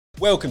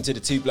Welcome to the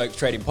Two Blokes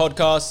Trading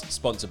Podcast,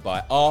 sponsored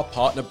by our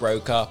partner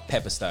broker,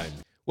 Pepperstone.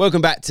 Welcome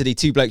back to the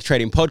Two Blokes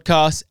Trading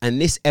Podcast, and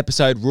this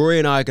episode, Rory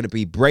and I are going to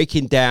be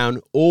breaking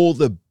down all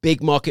the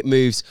big market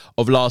moves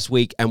of last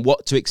week and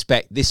what to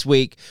expect this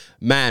week.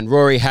 Man,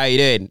 Rory, how you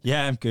doing?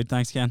 Yeah, I'm good,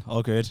 thanks, Ken.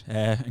 All good.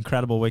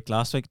 Incredible week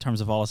last week in terms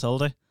of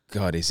volatility.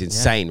 God, it's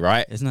insane,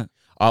 right? Isn't it?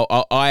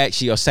 I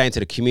actually was saying to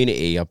the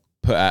community, I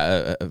put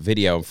out a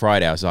video on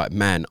Friday, I was like,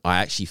 man, I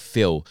actually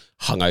feel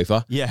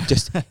hungover. Yeah.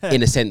 Just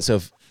in a sense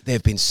of there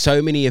have been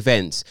so many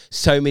events,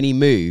 so many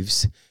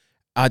moves.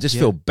 I just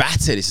feel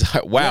battered. It's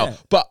like, wow. Yeah.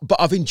 But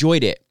I've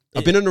enjoyed it.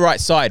 I've been on the right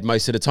side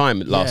most of the time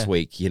last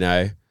week, you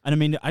know. And I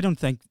mean, I don't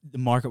think the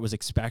market was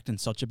expecting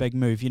such a big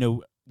move. You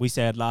know, we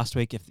said last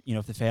week, if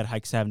the Fed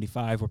hikes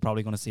 75, we're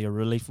probably going to see a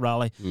relief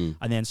rally.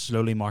 And then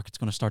slowly market's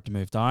going to start to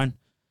move down.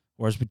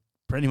 Whereas we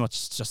pretty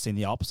much just seen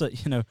the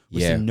opposite. You know,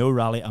 we've seen no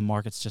rally and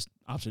market's just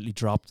absolutely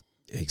dropped.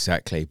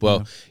 Exactly.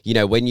 Well, you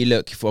know, when you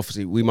look,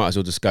 obviously, we might as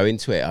well just go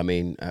into it. I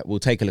mean, we'll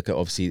take a look at,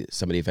 obviously,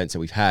 some of the events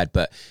that we've had,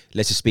 but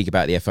let's just speak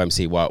about the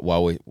FOMC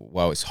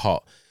while it's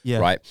hot,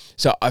 right?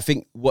 So I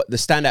think what the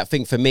standout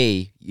thing for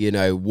me, you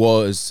know,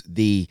 was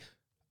the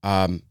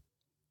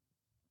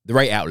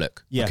rate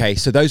outlook. Yeah. Okay,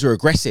 so those were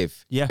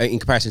aggressive in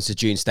comparison to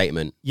June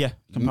statement. Yeah,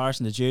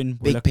 comparison to June.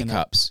 Big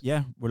pickups.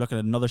 We're looking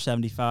at another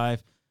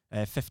 75,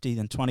 50,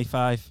 then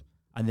 25,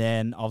 and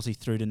then obviously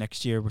through to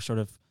next year, we're sort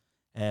of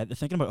they're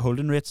thinking about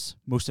holding rates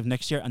most of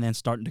next year and then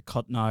starting to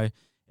cut now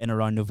in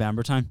around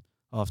November time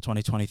of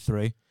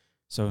 2023.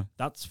 So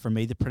that's, for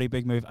me, the pretty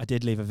big move. I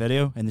did leave a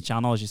video in the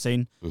channel, as you've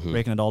seen,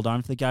 breaking it all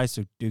down for the guys,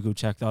 so do go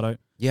check that out.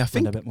 Yeah, I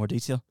think in a bit more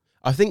detail.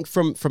 I think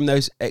from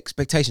those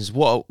expectations,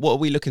 what are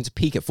we looking to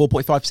peak at?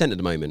 4.5% at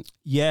the moment?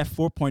 Yeah,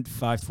 4.5,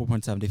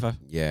 4.75.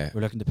 Yeah. We're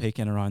looking to peak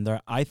in around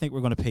there. I think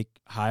we're going to peak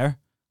higher.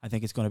 I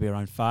think it's going to be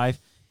around 5.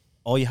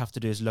 All you have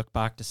to do is look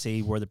back to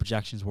see where the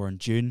projections were in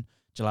June,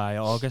 July,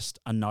 August,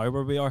 and now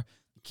where we are.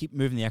 Keep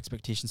moving the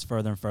expectations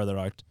further and further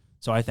out.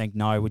 So I think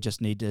now we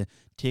just need to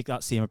take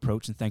that same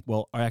approach and think,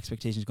 well, our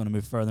expectations are going to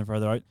move further and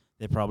further out.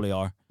 They probably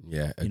are.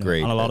 Yeah,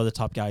 agreed. And a lot of the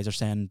top guys are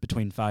saying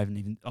between 5 and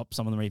even up.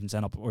 Some of them are even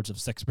saying upwards of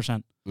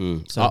 6%.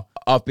 So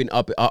I've been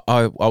up.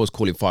 I was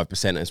calling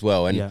 5% as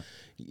well. And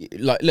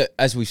like, look,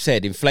 as we've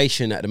said,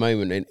 inflation at the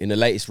moment in the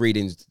latest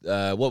readings.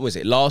 What was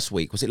it last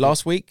week? Was it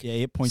last week?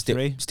 Yeah,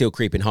 8.3. Still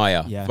creeping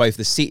higher. Yeah. Both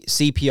the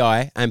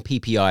CPI and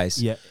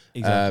PPIs. Yeah,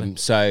 exactly.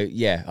 So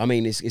yeah, I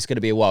mean, it's going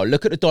to be a while.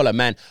 Look at the dollar,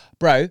 man,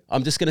 bro.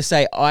 I'm just going to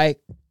say I've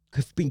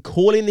been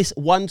calling this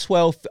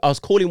 112. I was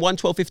calling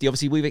 112.50.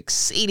 Obviously, we've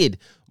exceeded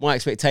my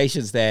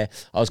expectations there.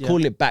 I was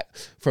calling it back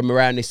from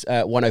around this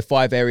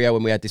 105 area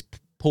when we had this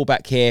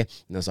pullback here,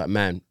 and I was like,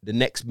 man, the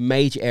next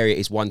major area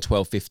is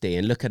 112.50,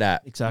 and look at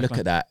that. Exactly. Look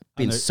at that.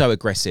 Been so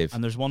aggressive.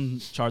 And there's one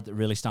chart that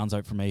really stands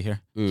out for me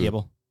here.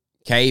 Cable.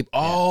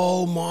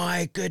 Oh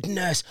my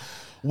goodness.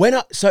 Look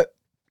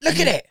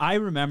at it. I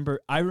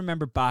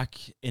remember back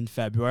in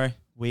February.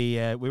 We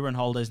were on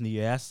holidays in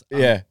the US.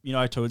 Yeah. You know,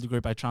 I told the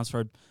group I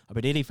transferred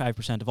about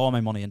 85% of all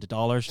my money into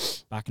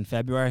dollars back in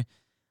February.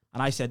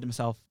 And I said to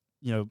myself,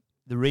 you know,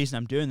 the reason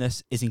I'm doing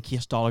this is in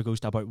case dollar goes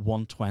to about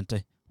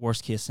 120,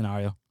 worst case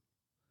scenario.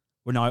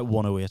 We're now at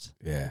 108.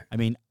 Yeah. I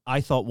mean,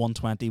 I thought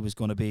 120 was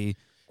going to be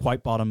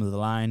quite bottom of the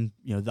line.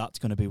 You know, that's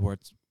going to be where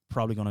it's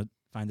probably going to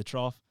find the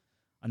trough.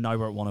 And now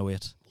we're at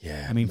 108.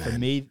 Yeah. I mean,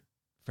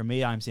 for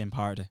me, I'm seeing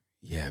parity.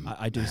 Yeah.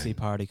 I do see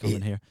parity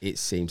coming here. It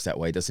seems that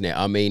way, doesn't it?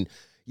 I mean,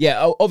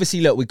 yeah, obviously,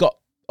 look, we got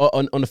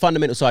on the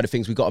fundamental side of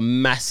things, we've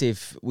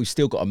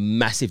still got a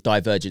massive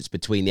divergence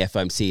between the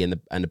FOMC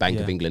and the Bank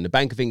of England. The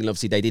Bank of England,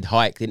 obviously, they did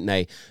hike, didn't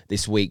they,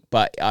 this week?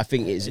 But I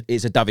think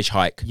it's a dovish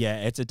hike.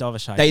 Yeah, it's a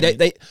dovish hike.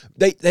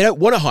 They don't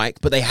want to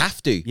hike, but they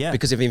have to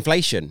because of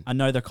inflation. And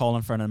now they're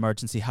calling for an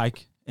emergency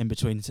hike in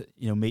between,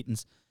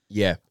 meetings.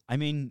 Yeah. I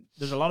mean,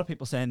 there's a lot of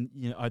people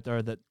saying, out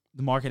there that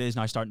the market is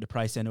now starting to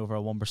price in over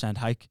a 1%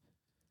 hike,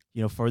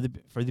 for the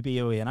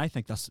BOE, and I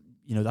think that's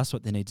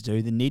what they need to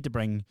do. They need to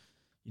bring,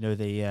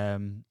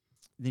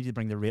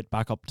 the rate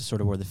back up to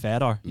sort of where the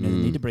Fed are. They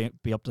need to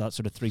be up to that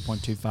sort of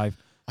 3.25.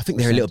 I think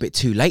they're a little bit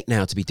too late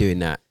now to be doing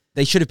that.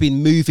 They should have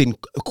been moving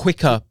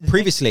quicker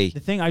previously.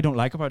 The thing I don't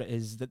like about it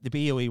is that the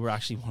BOE were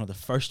actually one of the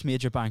first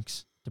major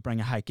banks to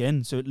bring a hike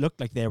in, so it looked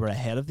like they were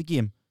ahead of the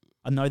game,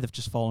 and now they've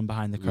just fallen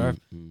behind the curve.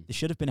 They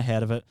should have been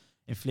ahead of it.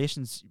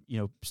 Inflation's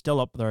still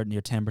up there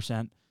near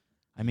 10%.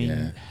 I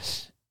mean,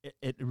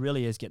 it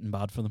really is getting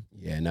bad for them.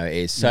 Yeah, no, it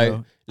is.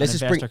 So let's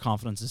just bring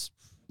confidence is.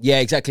 Yeah,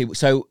 exactly.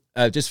 So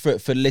just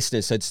for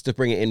listeners, so just to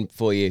bring it in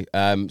for you.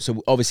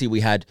 So obviously we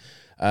had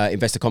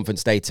investor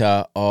conference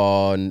data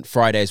on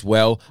Friday as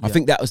well. I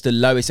think that was the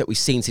lowest that we've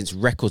seen since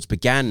records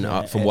began,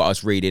 from what I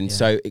was reading.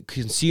 So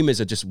consumers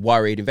are just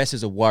worried.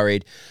 Investors are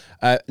worried.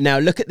 Now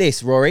look at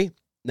this, Rory.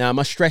 Now I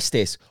must stress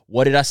this.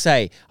 What did I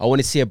say? I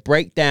want to see a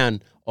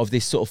breakdown of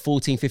this sort of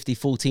 14.50,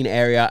 14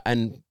 area,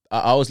 and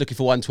I was looking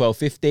for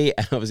 112.50,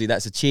 and obviously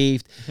that's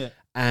achieved.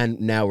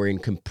 And now we're in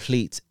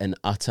complete and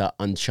utter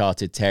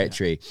uncharted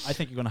territory. I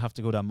think you're going to have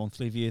to go to a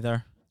monthly view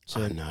there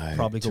to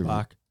probably go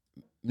back.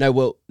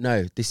 No,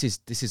 this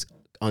is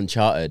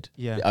uncharted.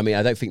 Yeah. I mean,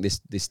 I don't think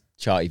this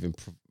chart even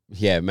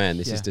Yeah, man,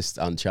 this is Yeah. just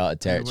uncharted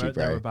They territory, were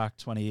bro. back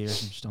 20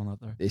 years and still not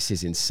there. This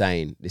is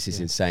insane. This is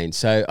Yeah. insane.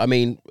 So, I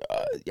mean,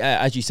 yeah,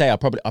 as you say, I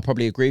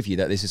probably agree with you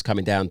that this is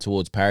coming down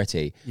towards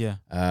parity. Yeah.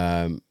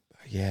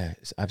 Yeah,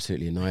 it's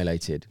absolutely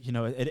annihilated. You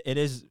know, it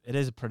is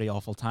a pretty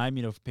awful time.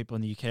 You know, people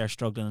in the UK are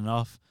struggling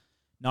enough.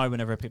 Now,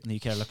 whenever people in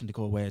the UK are looking to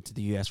go away to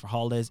the US for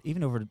holidays,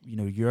 even over, you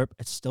know, Europe,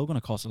 it's still going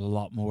to cost a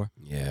lot more.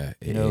 Yeah,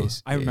 You know,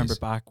 I remember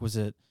back, was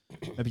it,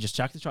 maybe just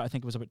check the chart, I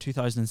think it was about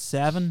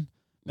 2007,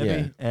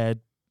 maybe.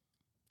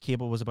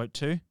 Cable was about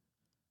 2.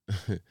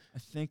 I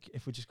think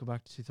if we just go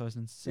back to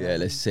 2007. Yeah,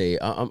 let's see.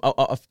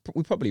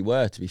 We probably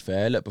were, to be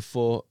fair. Look,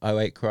 before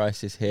 08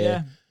 crisis here.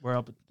 Yeah, we're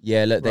up.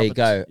 Yeah, look, there you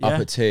go.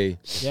 Up at 2.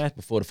 Yeah.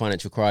 Before the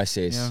financial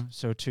crisis. You know,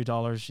 so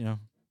 $2, you know.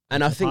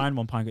 And I think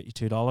 £1 got you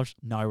 $2.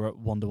 Now we're at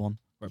 1-to-1.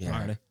 We're at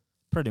parity.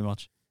 Pretty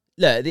much.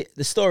 Look,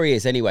 the story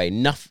is anyway,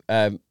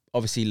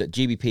 obviously, look,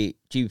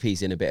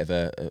 GBP's in a bit of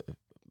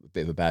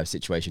a bad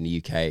situation in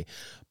the UK,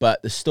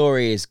 but the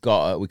story has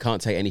got, we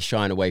can't take any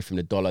shine away from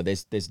the dollar.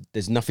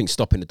 There's nothing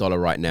stopping the dollar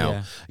right now.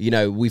 Yeah. You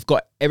know, we've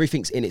got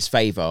everything's in its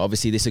favor.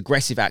 Obviously, this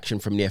aggressive action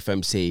from the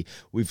FOMC.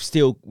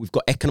 We've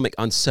got economic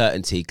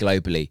uncertainty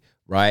globally.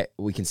 Right,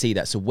 we can see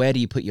that. So where do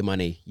you put your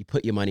money? You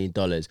put your money in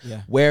dollars.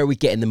 Yeah. Where are we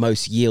getting the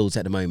most yields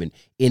at the moment?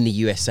 In the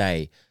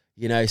USA.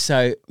 You know,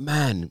 so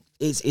man,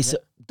 it's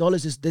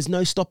dollars. There's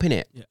no stopping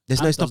it. Yeah.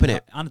 There's no stopping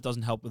it, and it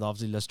doesn't help with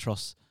obviously Liz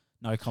Truss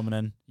now coming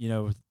in. You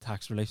know, with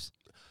tax reliefs.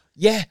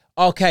 Yeah.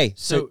 Okay.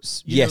 So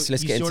yes,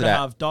 let's get into that. You that.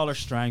 have dollar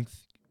strength,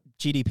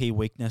 GDP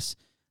weakness,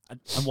 and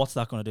what's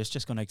that going to do? It's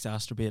just going to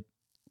exacerbate,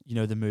 you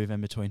know, the move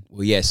in between.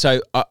 Well, yeah.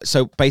 So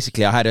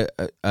basically, I had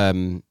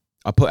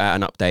I put out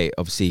an update.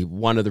 Obviously,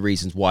 one of the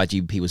reasons why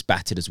GBP was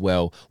battered as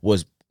well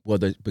was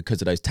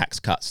because of those tax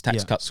cuts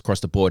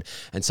across the board.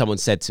 And someone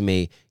said to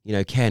me, you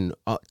know, Ken,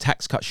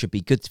 tax cuts should be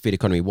good for the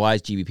economy. Why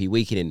is GBP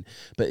weakening?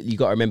 But you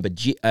got to remember,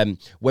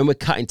 when we're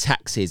cutting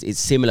taxes,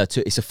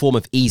 it's a form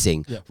of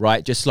easing,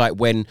 right? Just like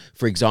when,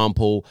 for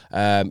example,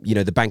 you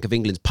know, the Bank of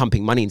England's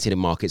pumping money into the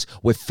markets,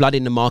 we're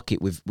flooding the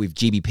market with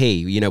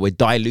GBP. You know, we're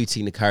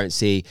diluting the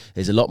currency.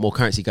 There's a lot more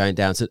currency going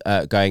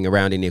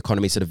around in the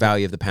economy, so the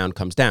value of the pound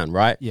comes down,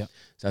 right? Yeah.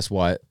 So that's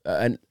why.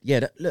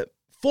 Look,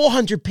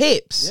 400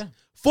 pips. Yeah.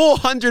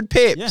 400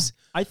 pips. Yeah.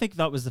 I think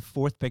that was the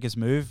 4th biggest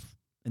move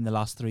in the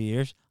last 3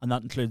 years, and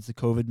that includes the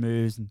COVID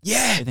moves and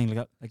everything like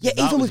that. Like,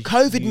 yeah, even with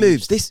COVID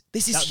moves, this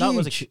is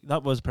huge.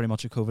 That was pretty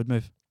much a COVID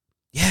move.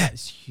 Yeah,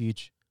 it's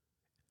huge,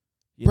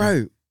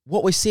 bro.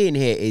 What we're seeing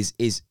here is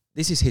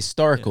this is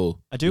historical.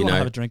 Yeah. I do want to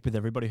have a drink with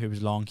everybody who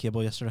was long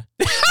cable yesterday.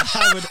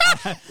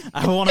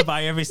 I want to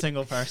buy every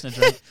single person a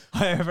drink.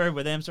 However,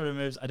 with them sort of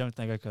moves, I don't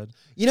think I could.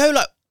 You know,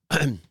 like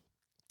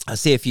I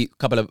see a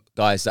couple of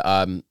guys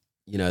that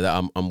you know,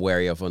 that I'm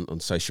wary of on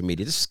social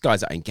media. This is guys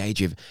that I engage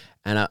with,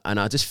 and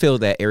I just feel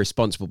they're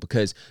irresponsible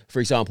because,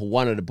 for example,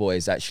 one of the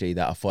boys actually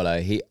that I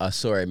follow, I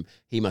saw him.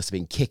 He must have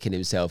been kicking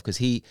himself because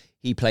he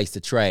placed a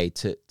trade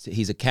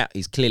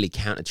he's clearly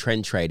counter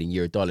trend trading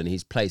euro dollar, and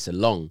he's placed a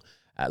long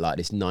at like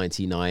this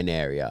 99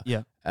 area.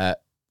 Yeah.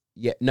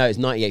 Yeah, no, it's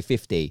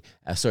 98.50.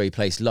 Sorry, he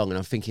placed long, and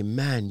I'm thinking,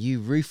 man, you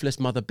ruthless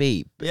mother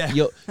beat. Yeah.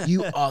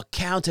 You are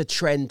counter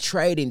trend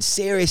trading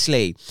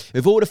seriously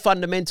with all the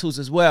fundamentals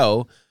as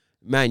well.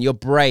 Man, you're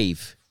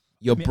brave.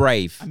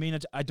 Brave. I mean,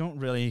 I don't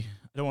want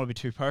to be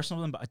too personal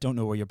with them, but I don't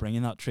know where you're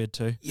bringing that trade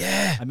to.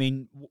 Yeah. I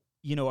mean,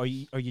 you know, are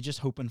you just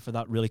hoping for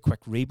that really quick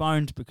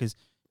rebound? Because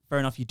fair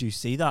enough, you do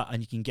see that,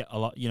 and you can get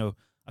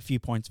a few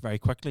points very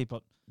quickly,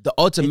 but the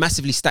odds are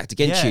massively stacked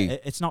against you.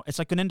 It's not. It's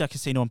like going into a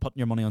casino and putting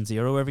your money on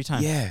zero every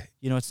time. Yeah.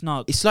 You know, it's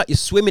not. It's like you're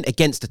swimming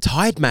against the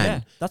tide,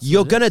 man. Yeah,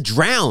 you're gonna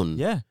drown.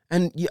 Yeah.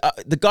 And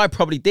the guy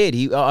probably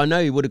did. I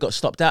know he would have got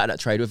stopped out of that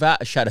trade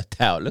without a shadow of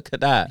doubt. Look at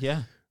that.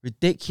 Yeah.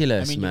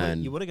 Ridiculous, I mean,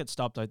 man. You would have got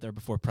stopped out there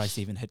before price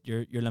even hit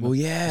your limit. Well,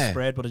 yeah. The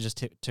spread would have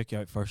just took you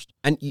out first.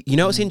 And you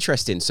know what's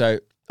interesting? So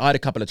I had a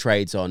couple of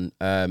trades on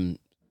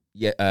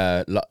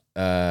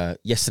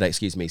yesterday,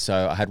 excuse me.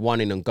 So I had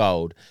one in on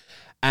gold.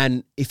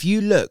 And if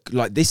you look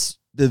like this,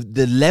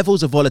 the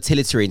levels of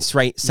volatility are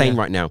insane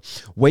right now.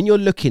 When you're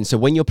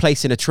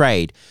placing a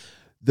trade,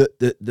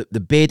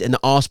 the bid and the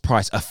ask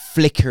price are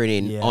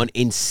flickering on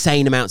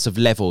insane amounts of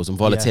levels and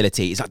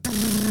volatility. It's like,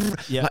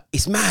 like,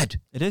 it's mad.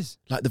 It is.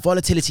 Like the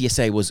volatility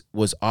yesterday was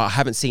I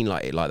haven't seen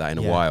like that in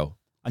a while.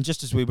 And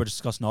just as we were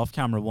discussing off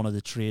camera, one of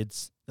the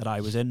trades that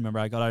I was in, remember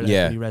I got out of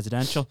equity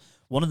residential.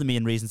 One of the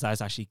main reasons I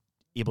was actually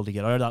able to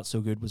get out of that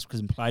so good was because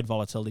implied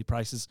volatility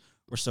prices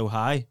were so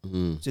high.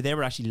 So they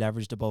were actually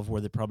leveraged above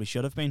where they probably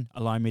should have been,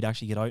 allowing me to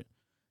actually get out,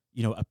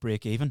 you know, at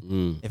break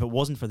even. If it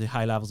wasn't for the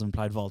high levels of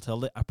implied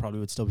volatility, I probably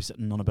would still be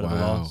sitting on a bit of a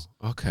loss.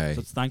 Okay.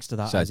 So it's thanks to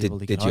that So I was able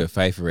to get did you a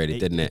favour, really,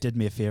 didn't it? It did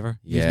me a favour.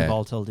 Using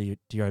volatility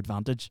to your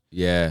advantage.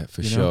 Yeah,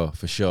 for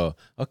sure.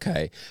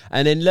 Okay.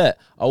 And then look,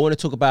 I want to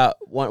talk about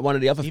one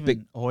of the other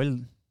big oil.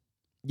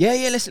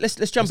 Yeah.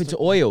 Let's jump into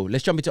oil.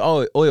 Let's jump into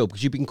oil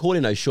because you've been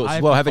calling those shorts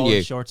as well, haven't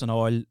you? Shorts on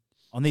oil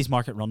on these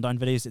market rundown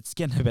videos. It's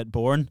getting a bit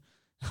boring.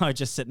 I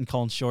just sit and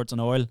calling shorts on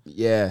oil.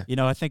 Yeah. You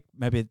know, I think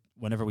maybe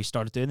whenever we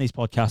started doing these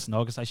podcasts in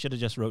August, I should have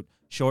just wrote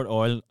short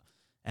oil.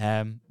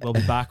 We'll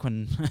be back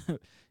when,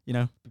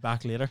 be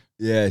back later.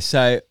 Yeah.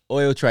 So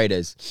oil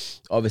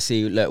traders,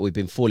 obviously, look, we've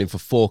been falling for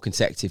 4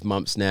 consecutive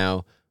months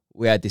now.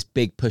 We had this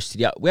big push to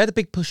the we had a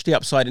big push to the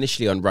upside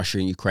initially on Russia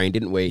and Ukraine,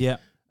 didn't we? Yeah.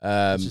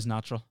 Which is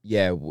natural.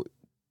 Yeah.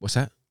 What's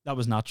that? That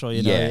was natural,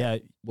 you know. Yeah.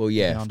 Well,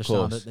 yeah, you can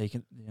understand of course. it. They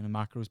can,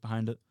 macros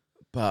behind it.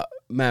 But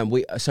man,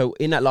 so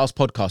in that last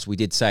podcast we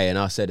did say, and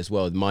I said as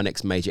well, my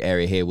next major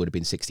area here would have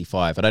been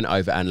 65. I don't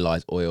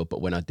overanalyze oil, but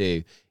when I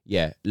do,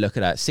 look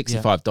at that.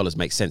 $65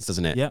 makes sense,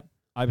 doesn't it? Yeah.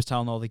 I was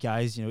telling all the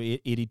guys,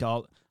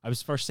 $80. I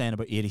was first saying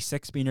about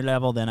 86 being your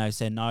level. Then I was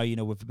saying now,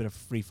 with a bit of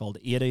free fall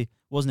to 80.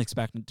 Wasn't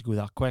expecting it to go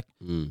that quick.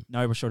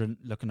 Now we're sort of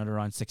looking at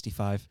around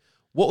 65.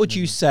 What would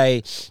you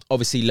say?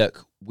 Obviously,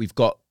 look, we've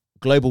got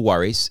global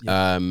worries.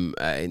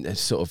 In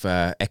sort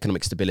of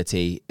economic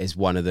stability is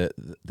one of the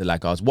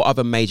laggards. What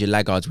other major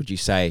laggards would you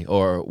say,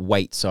 or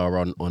weights are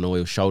on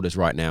oil's shoulders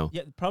right now?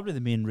 Yeah, probably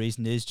the main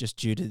reason is just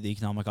due to the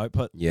economic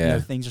output. Yeah,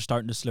 things are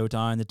starting to slow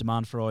down. The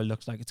demand for oil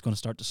looks like it's going to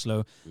start to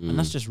slow, and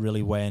that's just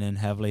really weighing in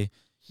heavily,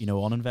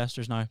 on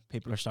investors now.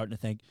 People are starting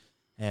to think,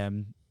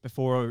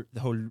 before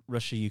the whole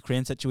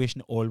Russia-Ukraine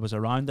situation, oil was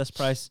around this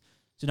price.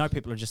 So now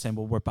people are just saying,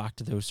 well, we're back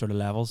to those sort of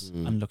levels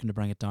and looking to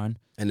bring it down.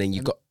 And then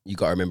you got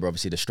to remember,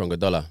 obviously, the stronger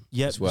dollar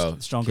as well.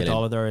 The stronger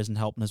dollar there isn't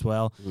helping as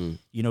well.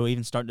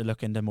 Even starting to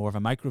look into more of a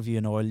micro view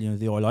in oil,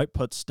 the oil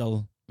output's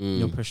still,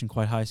 pushing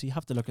quite high. So you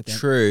have to look at them.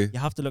 True. You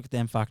have to look at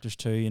them factors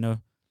too,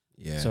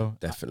 Yeah, so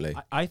definitely.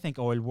 I think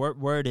oil,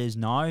 where it is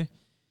now,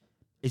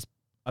 is,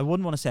 I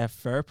wouldn't want to say a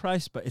fair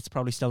price, but it's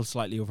probably still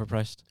slightly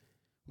overpriced.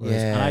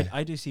 And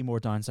I do see more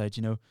downside.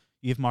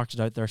 You've marked it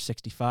out there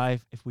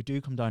 65. If we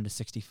do come down to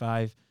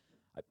 65,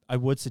 I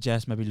would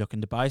suggest maybe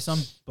looking to buy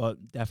some,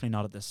 but definitely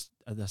not at this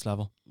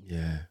level.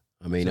 Yeah.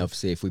 I mean,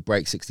 obviously, if we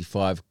break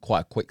 65, quite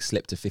a quick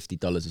slip to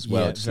 $50 as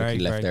well. Yeah, just looking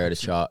left there at the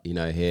chart,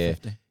 here,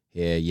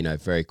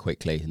 50. very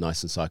quickly.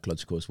 Nice and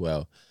psychological as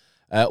well.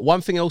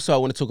 One thing also I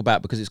want to talk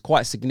about, because it's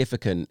quite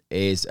significant,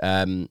 is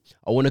I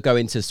want to go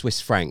into Swiss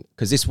franc,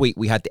 because this week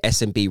we had the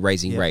SNB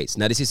raising rates.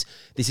 Now, this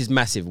is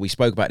massive. We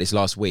spoke about this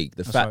last week.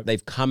 The fact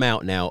they've come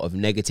out now of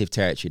negative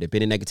territory. They've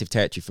been in negative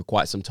territory for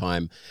quite some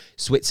time.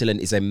 Switzerland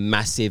is a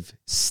massive,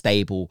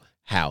 stable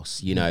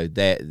house.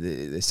 They're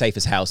the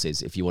safest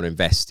houses if you want to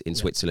invest in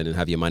Switzerland and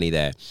have your money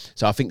there.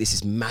 So I think this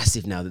is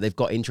massive now that they've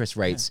got interest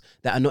rates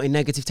that are not in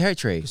negative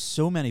territory.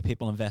 So many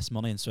people invest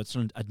money in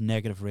Switzerland at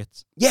negative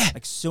rates. Yeah.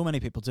 Like, so many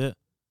people do it.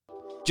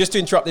 Just to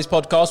interrupt this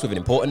podcast with an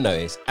important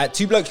notice. At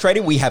Two Blokes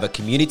Trading, we have a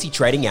community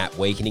trading app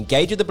where you can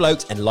engage with the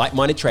blokes and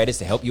like-minded traders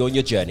to help you on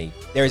your journey.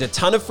 There is a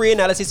ton of free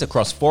analysis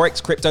across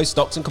Forex, crypto,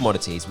 stocks, and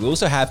commodities. We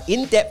also have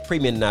in-depth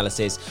premium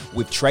analysis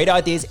with trade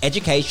ideas,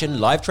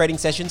 education, live trading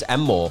sessions,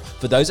 and more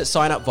for those that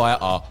sign up via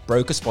our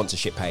broker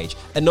sponsorship page.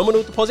 A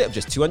nominal deposit of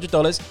just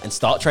 $200 and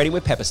start trading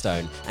with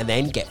Pepperstone, and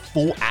then get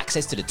full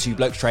access to the Two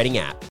Blokes Trading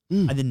app.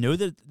 And they know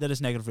that it's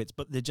negative rates,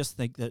 but they just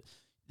think that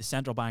the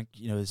central bank,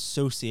 is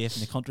so safe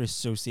and the country is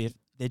so safe.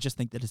 They just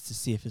think that it's the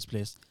safest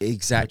place.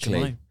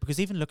 Exactly. Because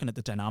even looking at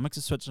the dynamics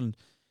of Switzerland,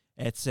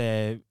 it's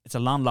a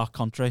landlocked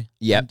country.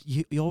 Yeah.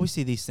 You always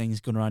see these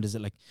things going around. Is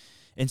it like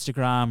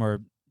Instagram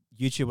or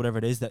YouTube, whatever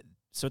it is, that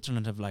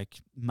Switzerland have like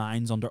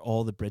mines under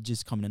all the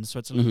bridges coming into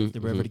Switzerland. If they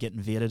were ever to get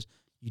invaded,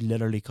 you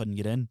literally couldn't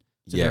get in.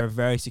 So they're a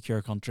very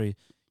secure country,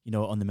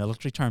 on the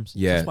military terms.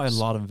 Yeah. That's why a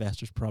lot of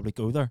investors probably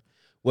go there.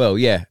 Well,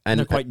 yeah. And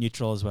they're quite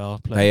neutral as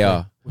well. They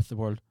are. With the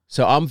world.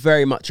 So I'm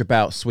very much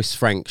about Swiss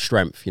franc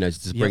strength,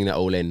 to bring that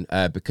all in,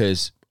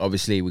 because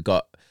obviously we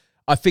got,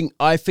 I think,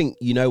 we're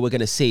going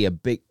to see a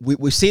big,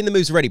 we've seen the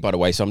moves already, by the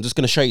way. So I'm just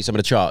going to show you some of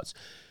the charts.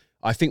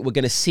 I think we're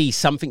going to see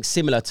something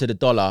similar to the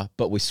dollar,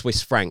 but with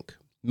Swiss franc.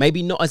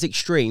 Maybe not as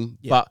extreme,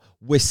 but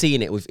we're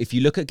seeing it. If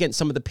you look against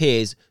some of the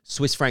peers,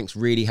 Swiss francs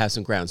really have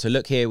some ground. So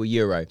look here with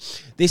euro.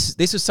 This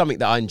was something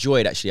that I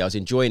enjoyed, actually. I was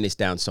enjoying this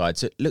downside.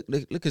 So look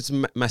at this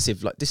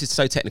massive, like, this is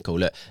so technical.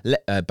 Look,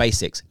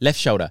 basics, left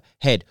shoulder,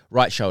 head,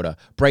 right shoulder,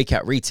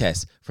 breakout,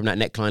 retest from that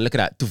neckline. Look at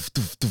that. Doof,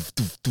 doof, doof,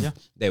 doof, doof. Yeah.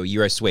 There were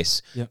euro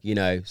Swiss,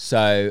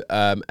 So,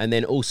 and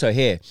then also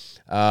here,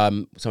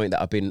 something that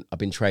I've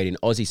been trading,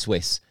 Aussie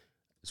Swiss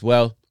as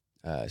well.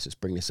 Let's just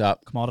bring this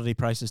up. Commodity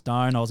prices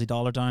down, Aussie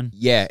dollar down.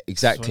 Yeah,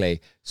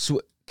 exactly.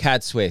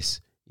 CAD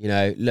Swiss,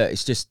 look,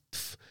 it's just,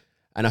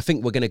 and I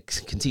think we're going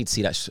to continue to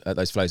see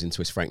those flows in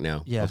Swiss franc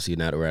now. Yeah. Obviously,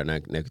 now that we're at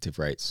negative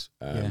rates.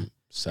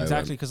 So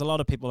exactly, because a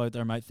lot of people out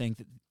there might think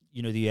that,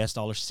 the US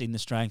dollar's seen the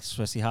strength,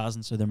 Swissy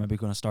hasn't, so they're maybe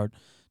going to start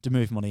to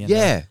move money in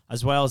there.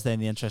 As well as then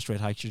the interest rate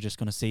hikes, you're just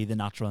going to see the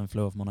natural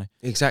inflow of money.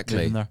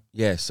 Exactly. There.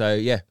 Yeah, so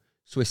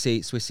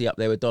Swissy up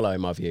there with dollar,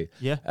 in my view.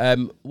 Yeah.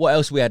 What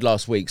else we had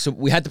last week? So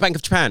we had the Bank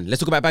of Japan. Let's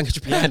talk about Bank of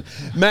Japan.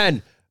 Yeah.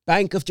 Man,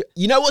 Bank of Japan.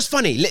 You know what's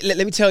funny? Let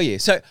me tell you.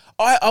 So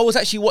I was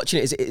actually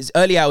watching it. It's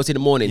early hours in the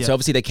morning. Yeah. So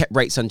obviously they kept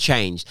rates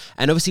unchanged.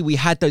 And obviously we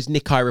had those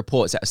Nikkei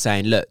reports that are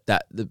saying, look,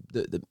 that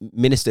the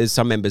ministers,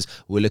 some members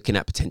were looking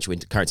at potential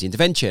currency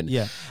intervention.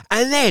 Yeah.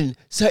 And then,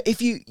 so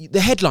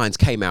the headlines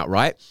came out,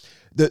 right?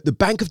 The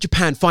Bank of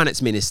Japan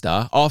finance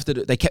minister, after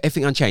they kept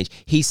everything unchanged,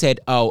 he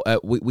said,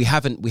 we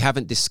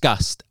haven't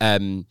discussed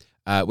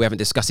We haven't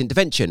discussed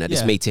intervention at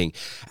this meeting.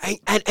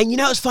 And you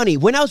know, it's funny.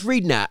 When I was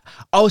reading that,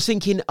 I was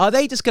thinking, are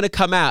they just going to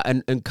come out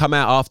and come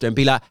out after and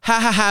be like, ha,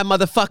 ha, ha,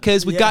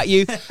 motherfuckers, we got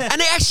you.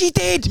 And it actually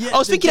did. I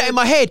was thinking that in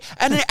my head.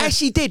 And it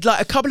actually did.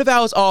 Like a couple of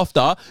hours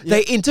after,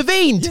 they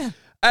intervened. Yeah.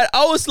 And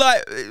I was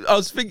like,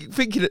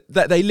 thinking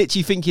that they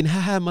literally thinking,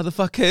 haha,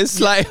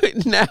 motherfuckers.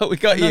 Like, now we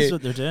got you. That's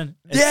what they're doing.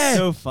 It's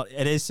so funny.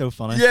 It is so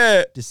funny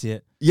to see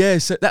it. Yeah,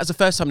 so that was the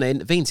first time they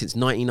intervened since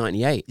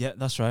 1998. Yeah,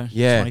 that's right.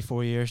 Yeah.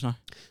 24 years now.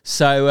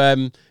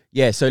 So,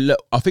 so look,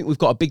 I think we've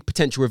got a big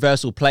potential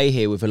reversal play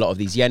here with a lot of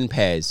these yen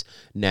pairs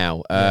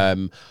now.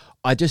 Look,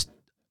 obviously,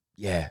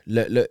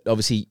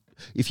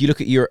 if you look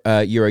at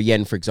Euro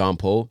yen, for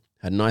example,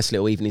 had a nice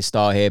little evening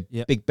star here,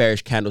 big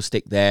bearish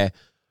candlestick there.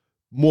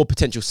 More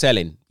potential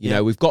selling. You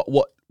know, we've got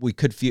what we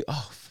could view.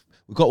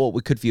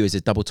 As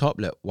a double top.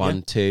 Look,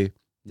 1, 2,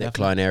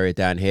 neckline area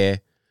down here.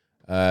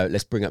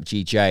 Let's bring up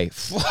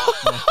GJ.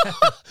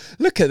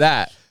 Look at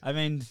that. I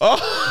mean,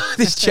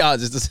 this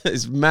chart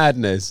is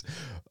madness.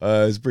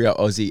 Let's bring up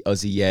Aussie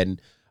yen.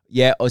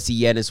 Yeah, Aussie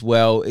yen as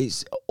well.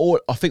 It's all.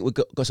 I think we've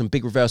got some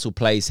big reversal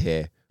plays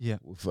here. Yeah.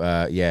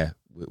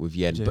 With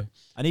yen,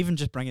 and even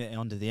just bringing it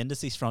onto the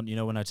indices front, you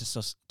know, when I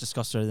discussed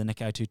the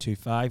Nikkei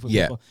 225 with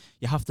people,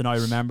 you have to now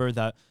remember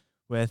that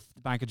with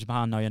the Bank of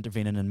Japan now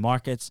intervening in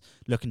markets,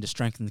 looking to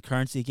strengthen the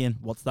currency again,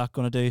 what's that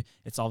going to do?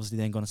 It's obviously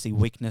then going to see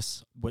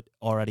weakness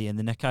already in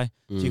the Nikkei.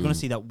 So you're going to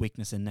see that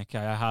weakness in Nikkei.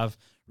 I have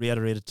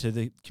reiterated to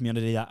the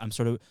community that I'm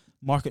sort of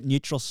market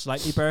neutral,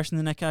 slightly bearish in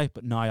the Nikkei,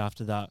 but now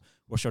after that,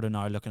 we're sort of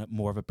now looking at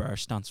more of a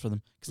bearish stance for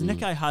them, because the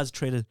Nikkei has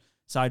traded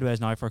sideways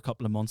now for a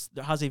couple of months.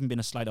 There has even been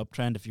a slight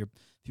uptrend if you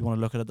want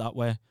to look at it that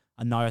way.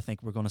 And now I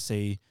think we're going to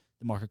see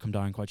the market come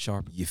down quite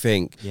sharp. You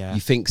think? Yeah.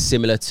 You think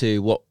similar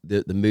to what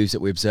the moves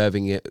that we're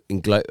observing in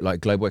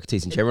global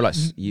equities in general, like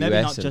US? Maybe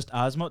not just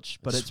as much,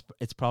 but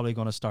it's probably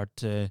going to start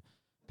to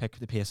pick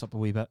the pace up a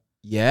wee bit.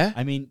 Yeah.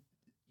 I mean,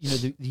 you know,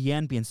 the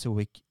yen being so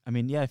weak. I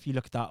mean, if you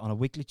look at that on a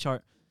weekly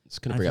chart. It's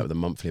going to bring up the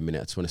monthly a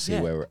minute. I just want to see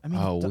where we're. I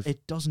mean,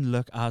 it doesn't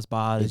look as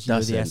bad as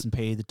the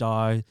S&P, the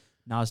Dow,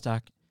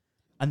 NASDAQ.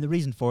 And the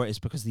reason for it is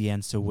because the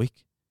yen's so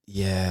weak.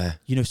 Yeah.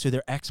 You know, so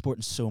they're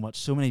exporting so much.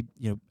 So many,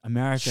 you know,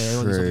 America,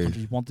 all these other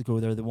countries want to go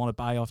there. They want to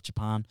buy off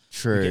Japan.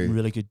 True. They're getting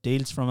really good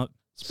deals from it,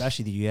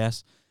 especially the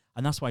US.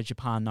 And that's why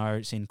Japan now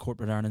are seeing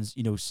corporate earnings,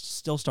 you know,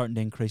 still starting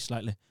to increase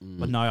slightly.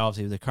 But now,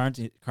 obviously, with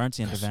the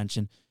currency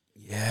intervention,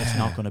 it's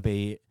not going to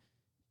be...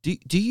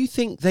 Do you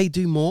think they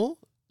do more?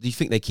 Do you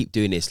think they keep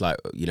doing this, like,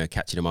 you know,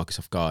 catching the markets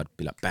off guard,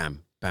 be like,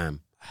 bam, bam?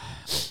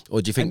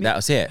 Or do you think that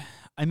was it?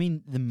 I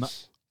mean,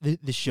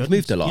 they shouldn't.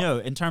 Moved a lot. You know,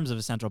 in terms of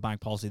a central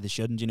bank policy, they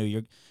shouldn't. You know,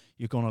 you're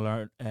going to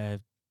learn,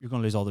 you're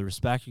going to lose all the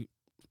respect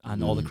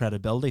and all the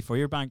credibility for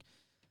your bank.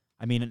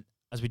 I mean,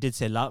 as we did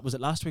say, was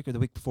it last week or the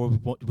week before?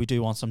 We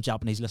do want some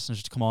Japanese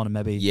listeners to come on and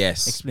maybe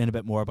explain a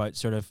bit more about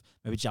sort of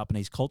maybe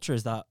Japanese culture.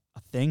 Is that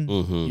a thing?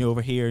 You know,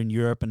 over here in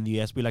Europe and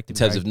the US, we like to in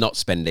terms of not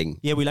spending.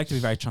 Yeah, we like to be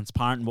very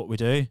transparent in what we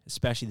do,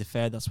 especially the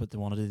Fed. That's what they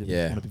want to do.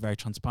 They want to be very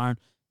transparent.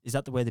 Is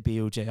that the way the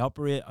BOJ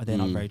operate? Are they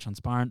not very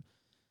transparent?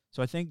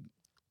 So I think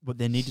what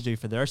they need to do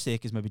for their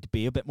sake is maybe to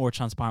be a bit more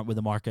transparent with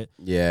the market,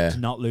 to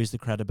not lose the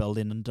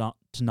credibility and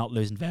to not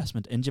lose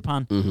investment in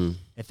Japan.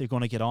 If they're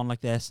going to get on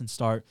like this and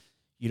start,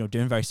 you know,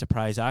 doing very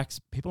surprise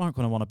acts, people aren't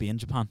going to want to be in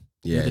Japan.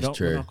 Yeah, it's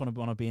true. They're not going to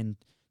want to be in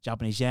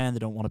Japanese yen. They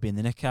don't want to be in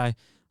the Nikkei,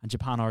 and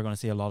Japan are going to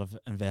see a lot of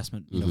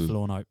investment, you know,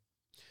 flowing out.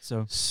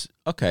 So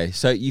okay,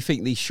 so you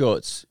think these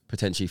shorts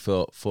potentially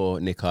for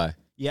Nikkei?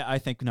 Yeah, I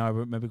think now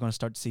we're maybe going to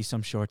start to see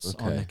some shorts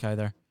on Nikkei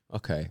there.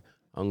 Okay,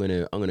 I'm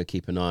gonna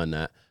keep an eye on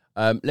that.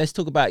 Let's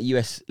talk about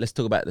US. Let's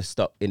talk about the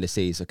stock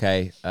indices.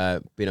 Okay,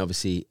 been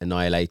obviously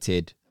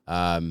annihilated.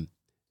 I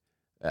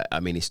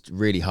mean, it's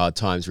really hard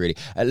times. Really,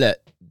 look.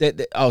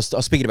 I was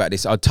speaking about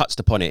this. I touched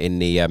upon it in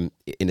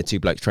the Two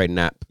Blokes Trading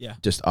app. Yeah.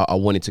 Just I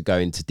wanted to go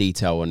into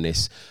detail on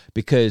this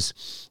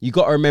because you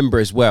got to remember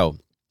as well,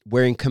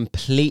 we're in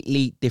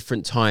completely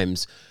different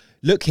times.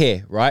 Look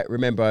here, right?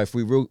 Remember, if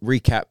we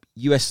recap,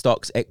 US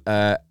stocks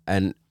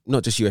and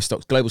not just US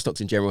stocks, global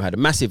stocks in general had a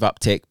massive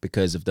uptick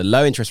because of the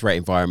low interest rate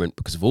environment,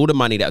 because of all the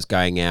money that was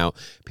going out.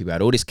 People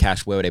had all this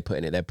cash. Where were they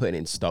putting it? They're putting it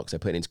in stocks. They're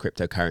putting it into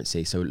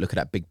cryptocurrency. So look at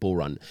that big bull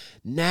run.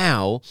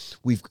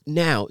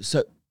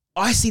 So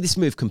I see this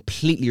move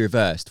completely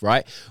reversed,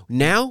 right?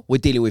 Now we're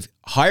dealing with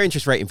higher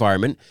interest rate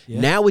environment.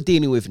 Yeah. Now we're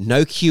dealing with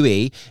no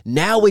QE.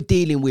 Now we're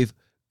dealing with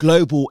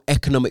global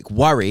economic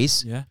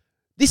worries. Yeah.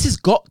 This has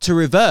got to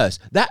reverse.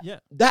 That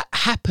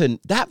happened.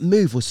 That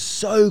move was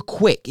so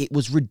quick. It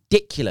was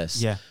ridiculous.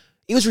 Yeah.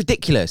 It was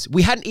ridiculous.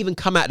 We hadn't even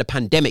come out of the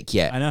pandemic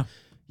yet. I know.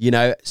 You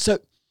know, so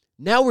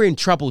now we're in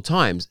troubled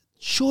times.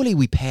 Surely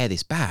we pare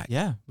this back.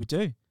 Yeah, we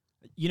do.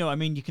 You know, I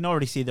mean, you can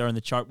already see there on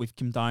the chart, we've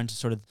come down to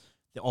sort of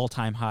the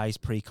all-time highs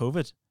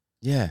pre-COVID.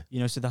 Yeah.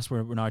 You know, so that's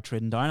where we're now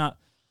trading down at.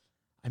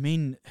 I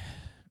mean,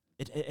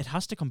 it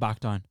has to come back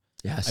down.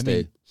 Yeah, I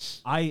mean,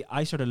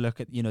 I sort of look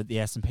at, you know, the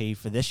S&P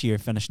for this year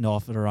finishing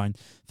off at around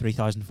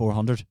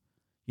 3,400.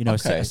 You know,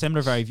 Okay. a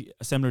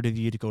similar to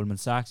view to Goldman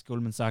Sachs.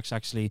 Goldman Sachs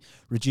actually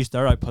reduced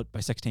their output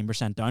by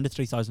 16% down to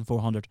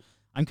 3,400.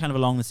 I'm kind of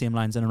along the same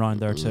lines and around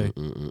there too.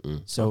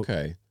 So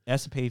okay.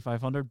 S&P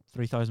 500,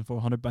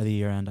 3,400 by the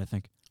year end, I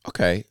think.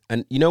 Okay,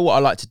 and you know what I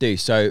like to do?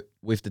 So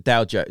with the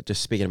Dow Jones,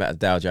 just speaking about the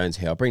Dow Jones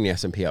here, I'll bring the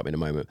S&P up in a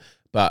moment,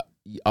 but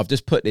I've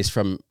just put this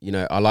from,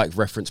 I like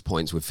reference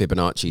points with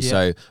Fibonacci.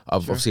 So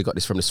I've obviously got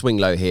this from the swing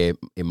low here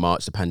in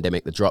March, the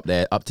pandemic, the drop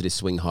there, up to this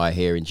swing high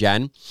here in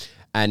Jan.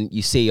 And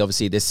you see,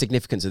 obviously, the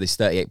significance of this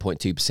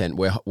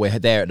 38.2%. We're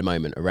there at the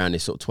moment, around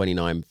this sort of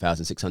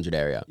 29,600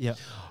 area. Yeah.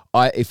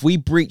 If we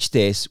breach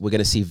this, we're going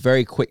to see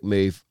very quick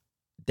move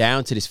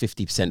down to this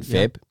 50%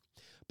 fib.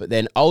 But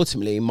then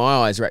ultimately,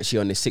 my eyes are actually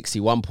on this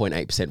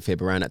 61.8% fib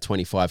around that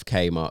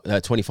 25K mark,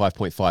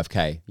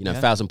 25.5K,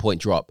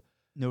 1,000-point drop.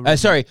 No,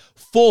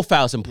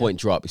 4,000 point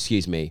drop,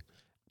 excuse me.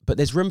 But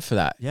there's room for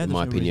that, in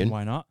my opinion.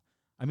 Why not?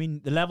 I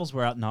mean, the levels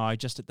we're at now,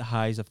 just at the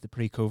highs of the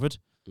pre-COVID,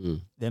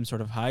 them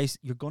sort of highs,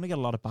 you're going to get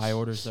a lot of buy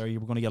orders there.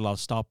 You're going to get a lot of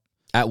stop.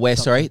 At where,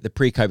 sorry? The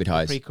pre-COVID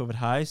highs? Pre-COVID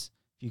highs.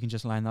 If you can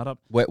just line that up.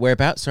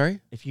 Whereabouts, sorry?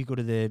 If you go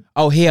to the...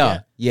 Oh,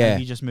 here. Yeah.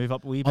 If you just move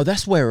up a wee bit. Oh,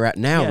 that's where we're at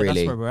now, really.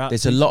 That's where we're at.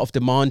 There's a lot of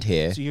demand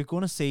here. So you're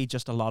going to see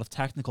just a lot of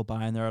technical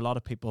buying. There are a lot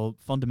of people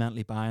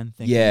fundamentally buying,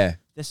 thinking,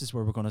 this is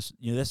where we're going to...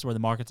 this is where the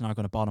market's now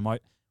going to bottom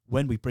out.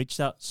 When we breach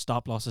that,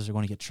 stop losses are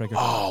going to get triggered.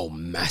 Oh,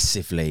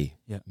 massively.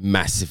 Yeah.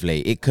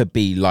 Massively. It could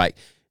be like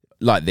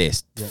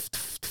this. Yeah.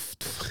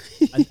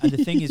 and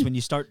the thing is, when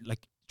you start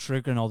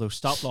triggering all those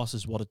stop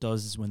losses, what it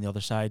does is when the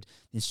other side,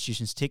 the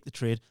institutions take the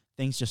trade,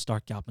 things just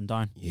start gapping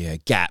down. Yeah,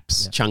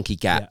 gaps, chunky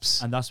gaps.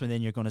 Yeah. And that's when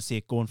then you're going to see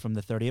it going from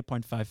the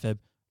 38.5 fib,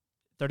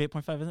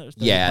 38.5, isn't it?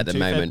 Yeah, at the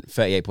moment,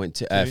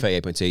 38.2,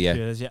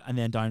 38.2, yeah. And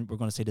then down, we're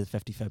going to see to the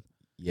 50 fib.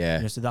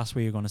 Yeah. So that's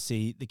where you're going to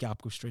see the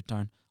gap go straight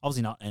down.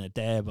 Obviously not in a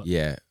day, but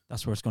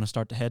that's where it's going to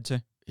start to head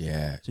to.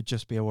 Yeah. So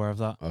just be aware of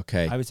that.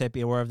 Okay. I would say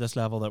be aware of this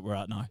level that we're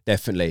at now.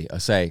 Definitely. I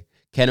say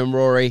Ken and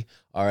Rory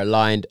are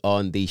aligned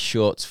on the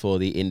shorts for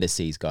the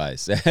indices,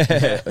 guys.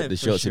 The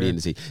shorts for the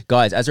indices.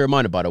 Guys, as a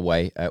reminder, by the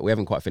way, we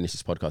haven't quite finished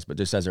this podcast, but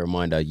just as a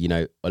reminder,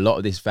 a lot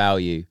of this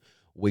value,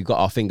 we've got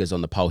our fingers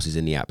on the pulses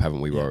in the app,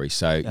 haven't we, Rory?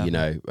 So,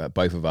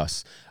 both of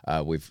us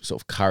with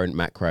sort of current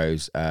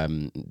macros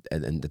and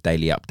the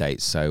daily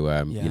updates.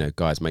 So,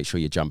 guys, make sure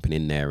you're jumping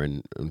in there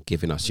and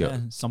giving us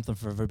something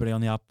for everybody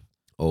on the app.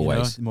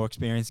 Always. The more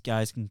experienced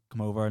guys can come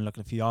over and look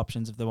at a few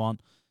options if they want.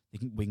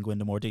 We can go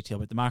into more detail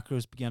with the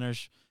macros,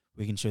 beginners.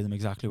 We can show them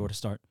exactly where to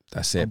start.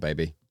 That's it,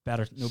 baby.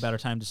 No better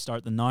time to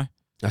start than now.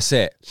 That's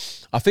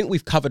it. I think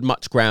we've covered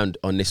much ground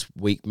on this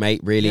week,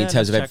 mate, really, in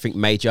terms of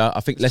everything major. I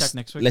think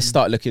let's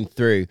start looking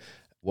through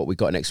what we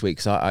got next week,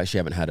 because I actually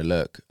haven't had a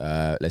look.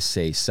 Let's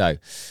see. So,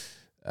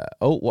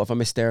 what have I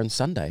missed there on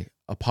Sunday?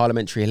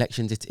 Parliamentary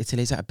elections,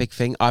 Italy, is that a big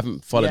thing? I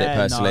haven't followed it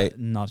personally.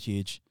 Not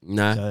huge.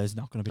 No. So it's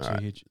not going to be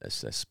too huge.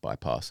 Let's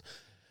bypass.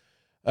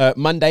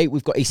 Monday,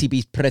 we've got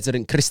ECB's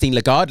President Christine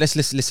Lagarde. Let's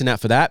listen out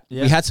for that.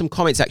 Yeah. We had some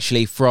comments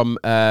actually from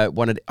I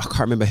can't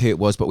remember who it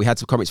was, but we had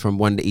some comments from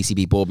one of the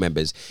ECB board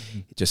members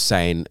just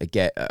saying,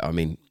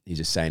 he's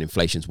just saying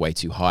inflation's way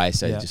too high,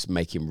 so just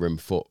making room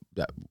for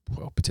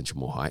potential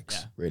more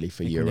hikes, really,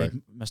 for Euro. We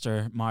need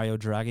Mr. Mario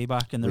Draghi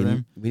back in the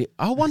room.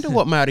 I wonder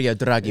what Mario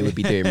Draghi would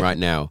be doing right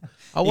now.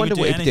 I wonder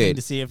what he'd be doing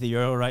to save the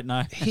Euro right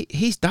now.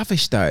 He's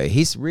dovish, though.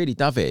 He's really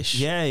dovish.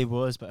 Yeah, he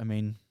was, but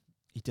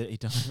he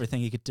done everything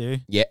he could do.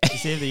 Yeah. To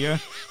save the Euro.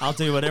 I'll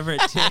do whatever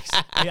it takes.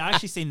 I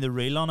actually seen the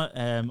reel on it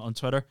on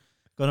Twitter,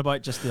 going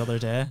about just the other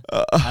day,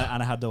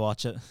 and I had to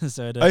watch it.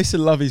 So I used to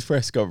love his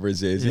press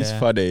conferences. It's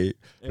funny.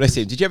 Bless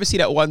him. Did you ever see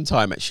that one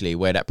time, actually,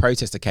 where that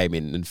protester came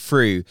in and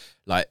threw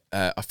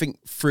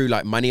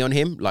money on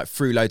him,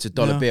 threw loads of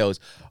dollar bills?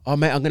 Oh,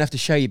 mate, I'm going to have to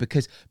show you,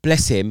 because,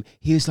 bless him,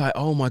 he was like,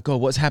 oh, my God,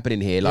 what's happening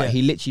here?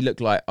 He literally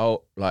looked like,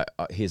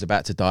 he's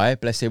about to die.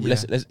 Bless him. Yeah.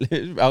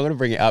 I'm going to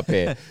bring it up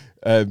here.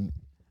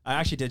 I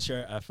actually did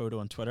share a photo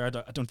on Twitter.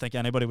 I don't think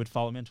anybody would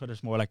follow me on Twitter.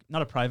 It's more like,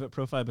 not a private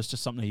profile, but it's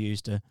just something I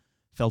use to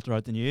filter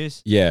out the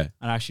news. Yeah.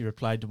 And I actually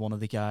replied to one of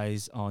the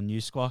guys on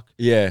News Squawk.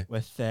 Yeah.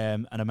 With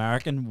an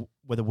American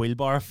with a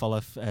wheelbarrow full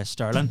of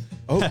sterling.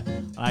 Oh.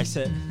 And I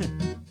said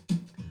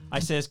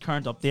his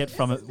current update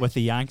from it with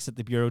the Yanks at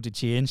the Bureau de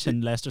Change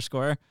in Leicester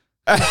Square.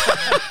 With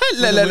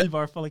a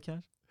wheelbarrow full of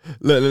cash.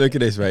 Look at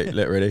this, mate.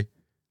 Look, ready?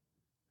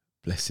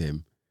 Bless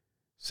him.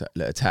 So,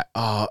 look, attack.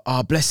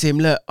 Oh, bless him.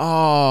 Look.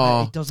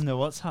 Oh. He doesn't know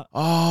what's happening.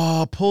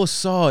 Oh, poor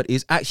sod.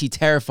 He's actually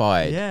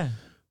terrified. Yeah.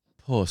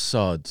 Poor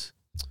sod.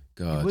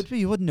 God.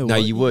 You wouldn't know. No,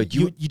 you would.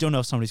 You don't know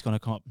if somebody's going to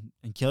come up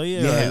and kill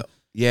you.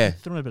 Yeah.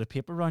 Throwing a bit of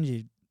paper around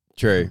you.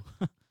 True.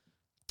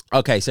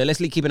 Okay, so let's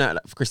keep an eye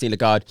out for Christine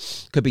Lagarde.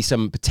 Could be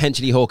some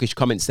potentially hawkish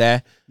comments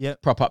there. Yeah.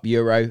 Prop up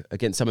Euro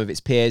against some of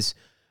its peers.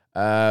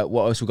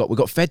 What else we got? We've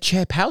got Fed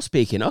Chair Powell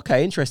speaking.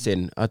 Okay,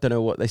 interesting. I don't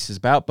know what this is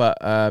about, but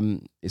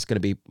it's going to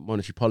be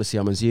monetary policy,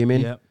 I'm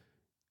assuming. Yeah.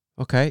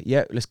 Okay,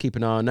 yeah, let's keep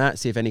an eye on that.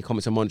 See if any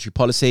comments on monetary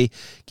policy,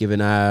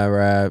 given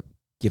our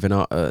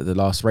the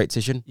last rate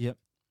decision. Yep.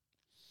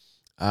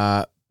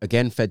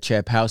 Again, Fed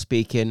Chair Powell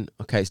speaking.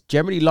 Okay, it's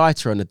generally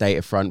lighter on the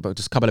data front, but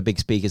just a couple of big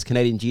speakers.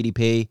 Canadian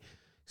GDP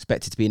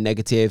expected to be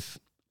negative.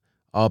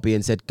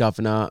 RBNZ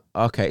governor.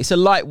 Okay, it's a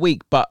light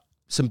week, but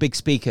some big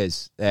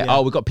speakers there. Yeah.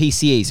 Oh, we've got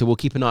PCE, so we'll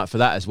keep an eye out for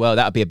that as well.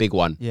 That'd be a big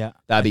one. Yeah,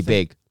 That'd be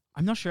big.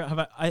 I'm not sure.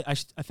 I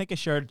think I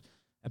shared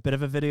a bit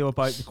of a video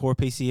about the core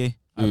PCE,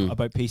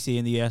 about PCE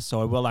in the US.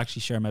 So I will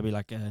actually share maybe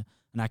like an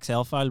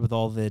Excel file with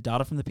all the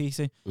data from the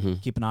PC.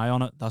 Keep an eye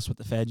on it. That's what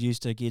the Fed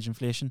used to gauge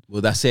inflation.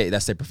 Well, that's it.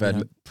 That's their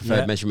preferred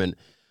measurement.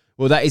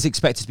 Well, that is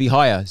expected to be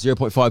higher,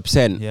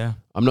 0.5%. Yeah.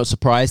 I'm not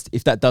surprised.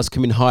 If that does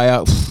come in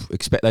higher,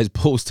 expect those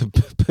balls to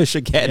push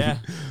again. Yeah.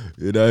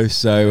 You know,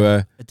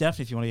 so...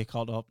 definitely, if you want to get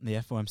caught up in the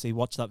FOMC,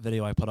 watch that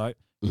video I put out.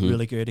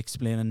 Really good,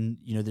 explaining,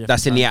 the different...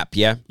 That's in the app,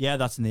 yeah? Yeah,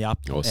 that's in the app.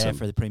 Awesome.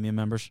 For the premium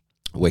members.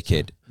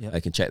 Wicked.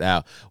 They can check that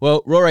out.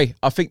 Well, Rory,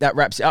 I think that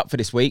wraps it up for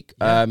this week.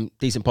 Yeah.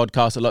 Decent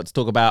podcast, a lot to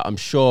talk about. I'm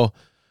sure...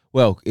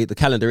 Well, the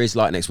calendar is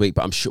light next week,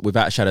 but I'm sure,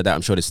 without a shadow of doubt,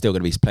 I'm sure there's still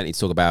going to be plenty to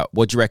talk about.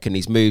 What do you reckon?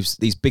 These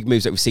big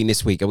moves that we've seen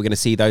this week, are we going to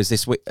see those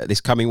this week,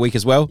 this coming week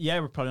as well? Yeah,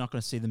 we're probably not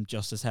going to see them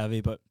just as heavy,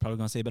 but probably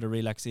going to see a bit of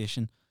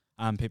relaxation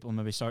and people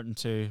maybe starting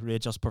to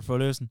readjust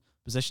portfolios and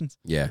positions.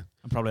 Yeah.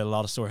 And probably a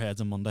lot of sore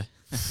heads on Monday.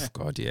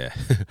 God, yeah.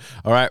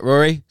 All right,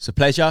 Rory, it's a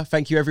pleasure.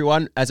 Thank you,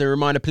 everyone. As a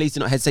reminder, please do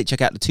not hesitate to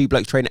check out the Two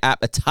Blokes Trading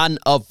app. A ton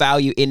of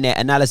value in there.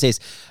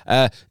 Analysis,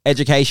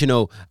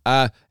 educational,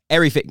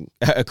 everything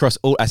across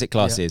all asset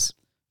classes.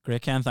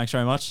 Great, Ken. Thanks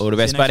very much. All the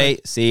best, buddy.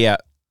 See ya.